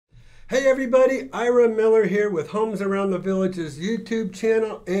Hey everybody, Ira Miller here with Homes Around the Village's YouTube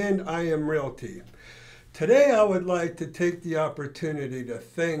channel, and I am Realty. Today I would like to take the opportunity to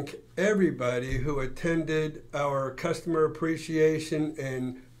thank everybody who attended our customer appreciation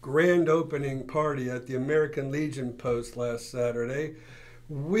and grand opening party at the American Legion Post last Saturday.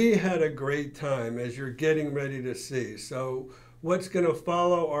 We had a great time, as you're getting ready to see. So what's going to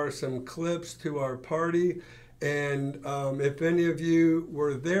follow are some clips to our party. And if any of you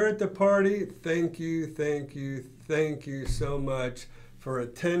were there at the party, thank you so much for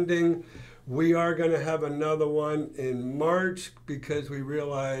attending. We are going to have another one in March because we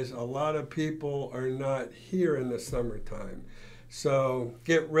realize a lot of people are not here in the summertime. So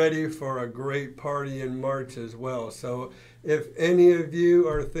get ready for a great party in March as well. So if any of you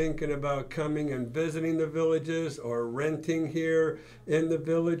are thinking about coming and visiting the villages or renting here in the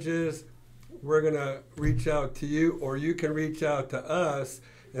villages, we're going to reach out to you, or you can reach out to us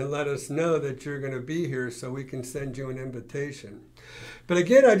and let us know that you're going to be here so we can send you an invitation. But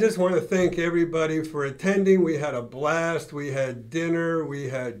again, I just want to thank everybody for attending. We had a blast. We had dinner. We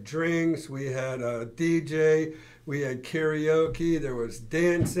had drinks. We had a DJ. We had karaoke. There was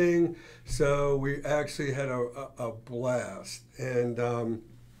dancing. So we actually had a blast. And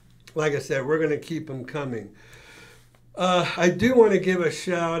like I said, we're going to keep them coming. I do want to give a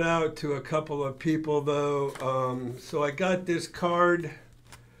shout out to a couple of people though. So I got this card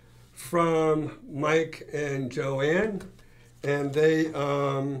from Mike and Joanne, and they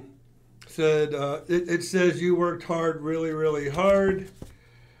said, it says you worked hard, really hard,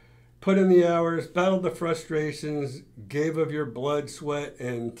 put in the hours, battled the frustrations, gave of your blood, sweat,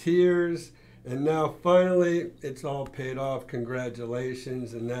 and tears, and now finally it's all paid off.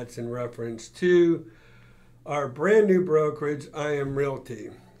 Congratulations. And that's in reference to our brand new brokerage, I Am Realty.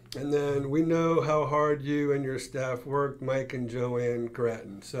 And then we know how hard you and your staff worked, Mike and Joanne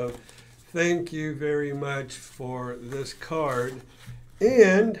Grattan. So thank you very much for this card.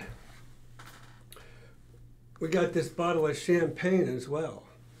 And we got this bottle of champagne as well.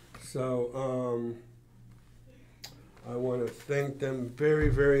 So I want to thank them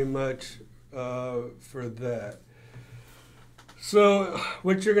very much for that. So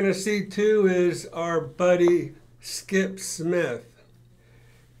what you're going to see too is our buddy Skip Smith.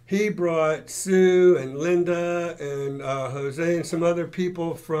 He brought Sue and Linda and Jose and some other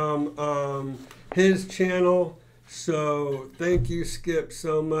people from his channel. So thank you, Skip,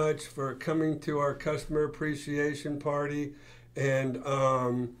 so much for coming to our customer appreciation party, and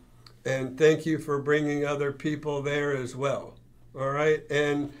thank you for bringing other people there as well. All right,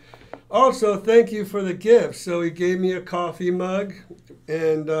 and also, thank you for the gifts. So he gave me a coffee mug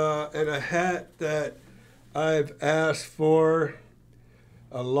and a hat that I've asked for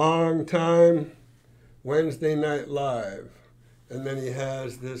a long time, Wednesday Night Live. And then he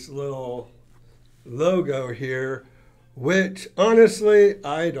has this little logo here, which honestly,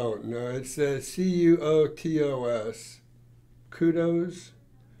 I don't know. It says C-U-O-T-O-S, kudos.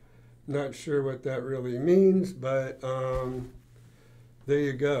 Not sure what that really means, but there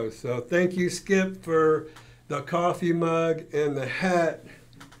you go. So thank you, Skip, for the coffee mug and the hat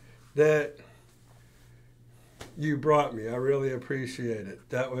that you brought me. I really appreciate it.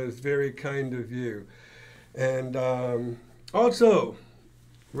 That was very kind of you. And also,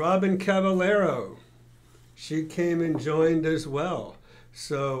 Robin Cavallero, she came and joined as well.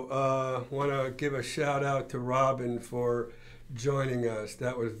 So want to give a shout out to Robin for joining us.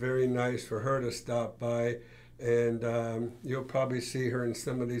 That was very nice for her to stop by. And you'll probably see her in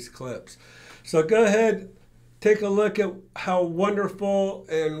some of these clips. So go ahead, take a look at how wonderful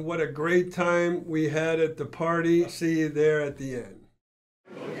and what a great time we had at the party. See you there at the end.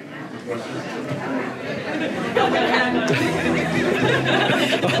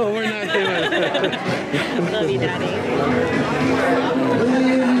 Oh, we're not doing it. Love you, Daddy.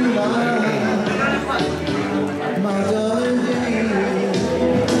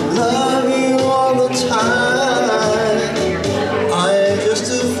 Love you all the time.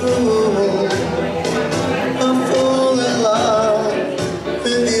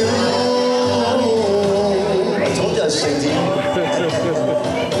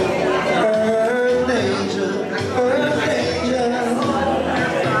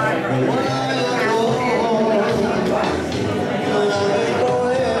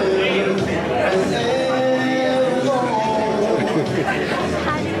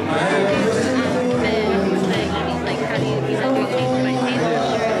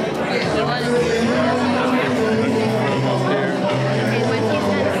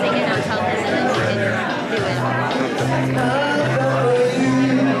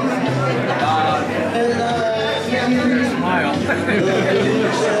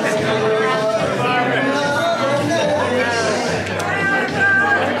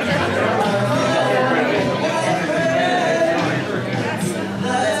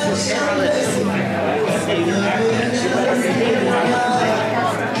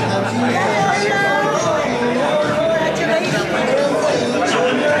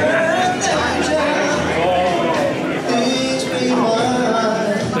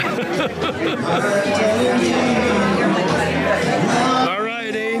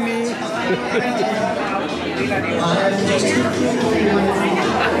 They're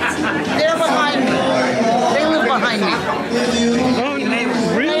behind me. They live behind me. Oh,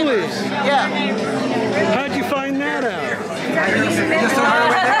 really? Yeah. How'd you find that out?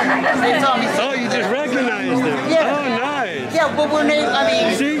 They told me. Oh, you just recognized them. Yeah. Oh, nice. Yeah, but we're named, I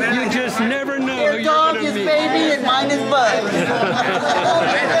mean, See, you just never know who their you're dog going to is meet. Baby and mine is Bud.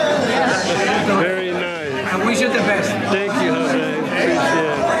 Very nice. I wish you the best. Thank you, Jose. Appreciate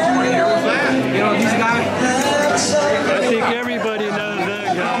it. You know this guy? I think everybody knows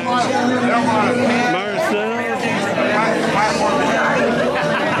that guy. Marcel.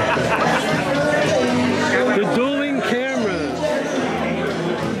 The dueling cameras.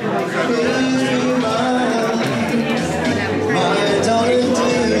 My darling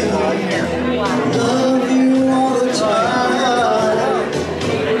dear, love you all the time.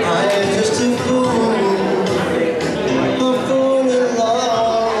 I am just a fool, a fool in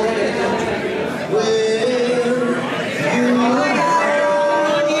love with you.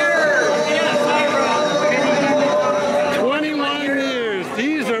 21 years.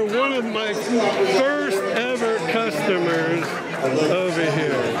 These are one of my first ever customers over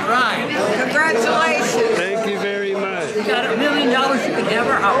here. Right. Congratulations. Thank you very much. You got $1 million you could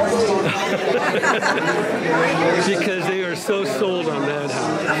never house. Because they are so sold on that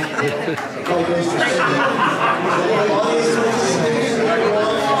house.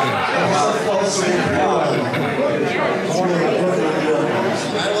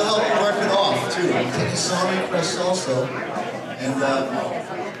 I will help you work it off too. Take a song request also. And now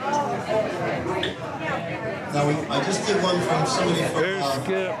I just did one from somebody from There's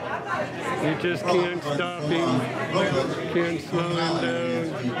Skip. You just can't stop him. Can't slow him down.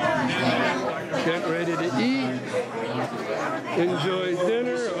 Get ready to eat. Enjoy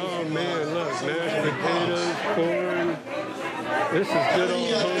dinner. Oh man, look, mashed potatoes, corn. This is good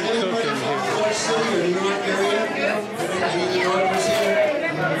old home cooking here.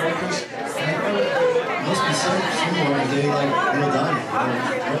 Must be somewhere a day like real dining.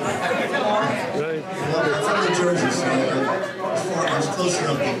 Right. Well, I'm from New Jersey, so I was close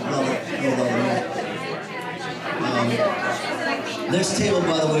enough to know about next table,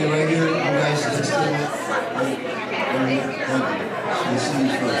 by the way, right here, you guys, next table. We'll see you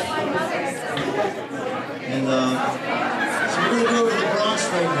first. And so we're going to go over to the Bronx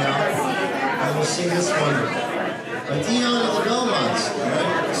right now, and we'll sing this one by Dion and the Belmonts, all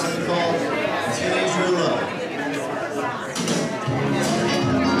right? It's something called Teenager in Love.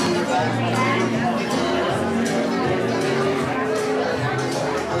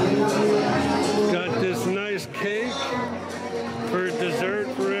 Got this nice cake for dessert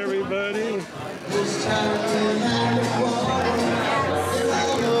for everybody.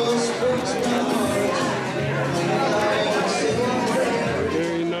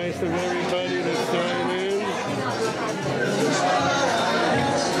 Very nice of everybody to sign in.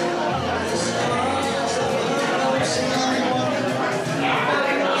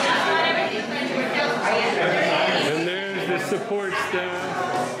 And there's the support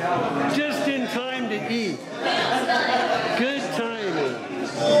staff. Just in time to eat. Good timing.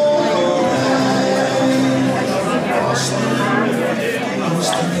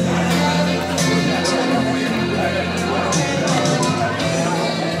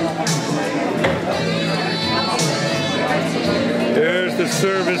 There's the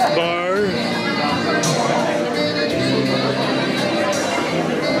service bar.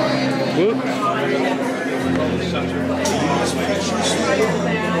 Whoops.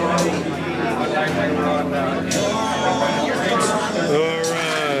 All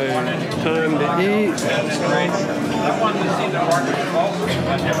right, time to eat. I wanted to see the market also.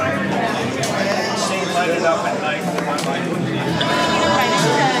 Light it up at night.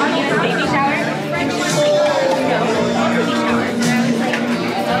 Baby shower? Baby shower.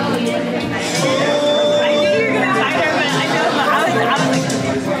 I knew you were gonna try her, but I know, but I was like,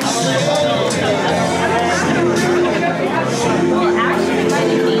 well, Ashley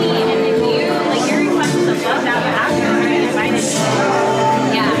invited me, and if you, like, your request was above that, but Ashley invited me.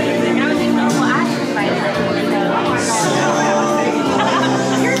 Yeah. And I was like, oh, well, Ashley invited me. You're so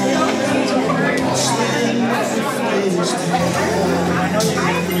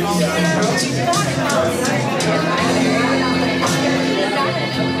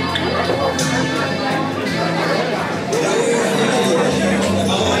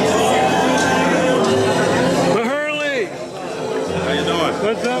Hurley! How you doing?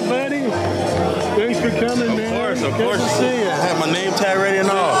 What's up, buddy? Thanks for coming, man. Of Good course. to see you. I have my name tag ready and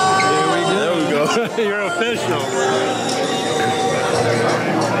all. There we go. You're official.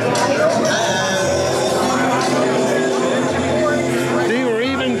 See, we're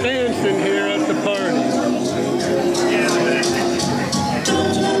even dancing here.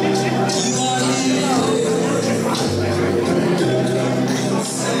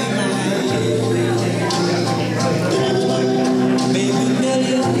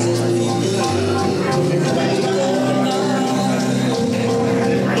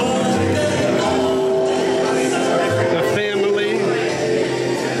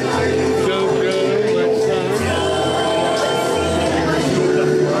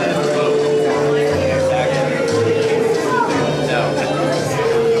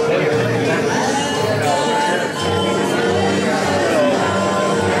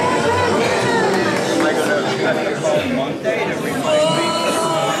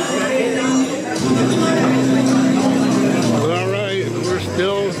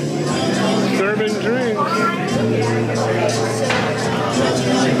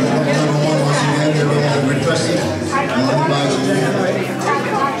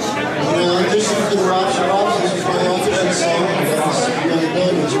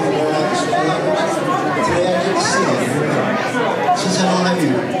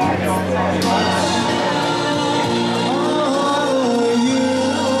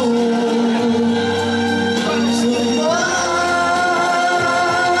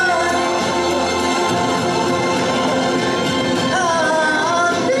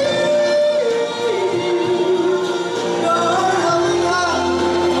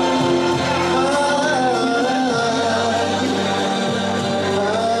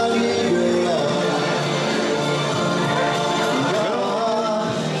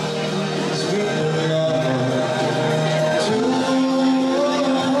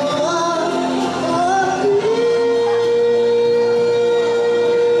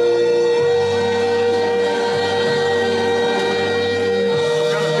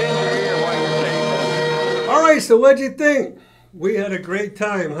 so what'd you think? We had a great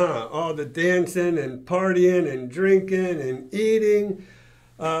time, huh? All the dancing and partying and drinking and eating.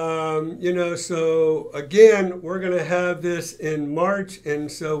 You know, so again, we're going to have this in March, and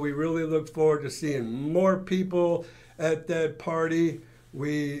so we really look forward to seeing more people at that party.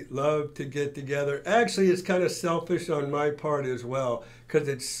 We love to get together. Actually, it's kind of selfish on my part as well, because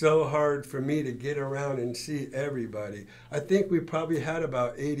it's so hard for me to get around and see everybody. I think we probably had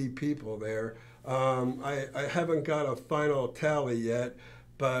about 80 people there. I haven't got a final tally yet,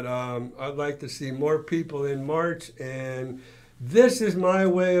 but I'd like to see more people in March, and this is my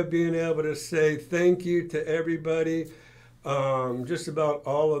way of being able to say thank you to everybody. Just about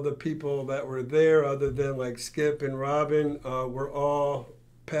all of the people that were there, other than like Skip and Robin, were all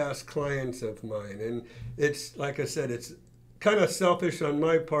past clients of mine. And it's, like I said, it's kind of selfish on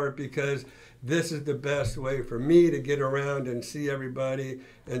my part, because this is the best way for me to get around and see everybody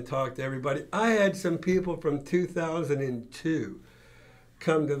and talk to everybody. I had some people from 2002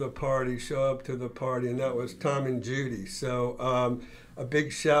 come to the party, show up to the party, and that was Tom and Judy. So a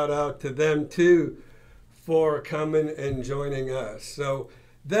big shout out to them too for coming and joining us. So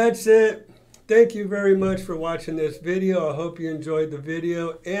that's it. Thank you very much for watching this video. I hope you enjoyed the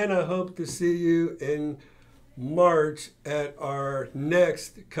video, and I hope to see you in March at our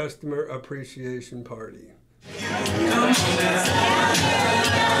next customer appreciation party.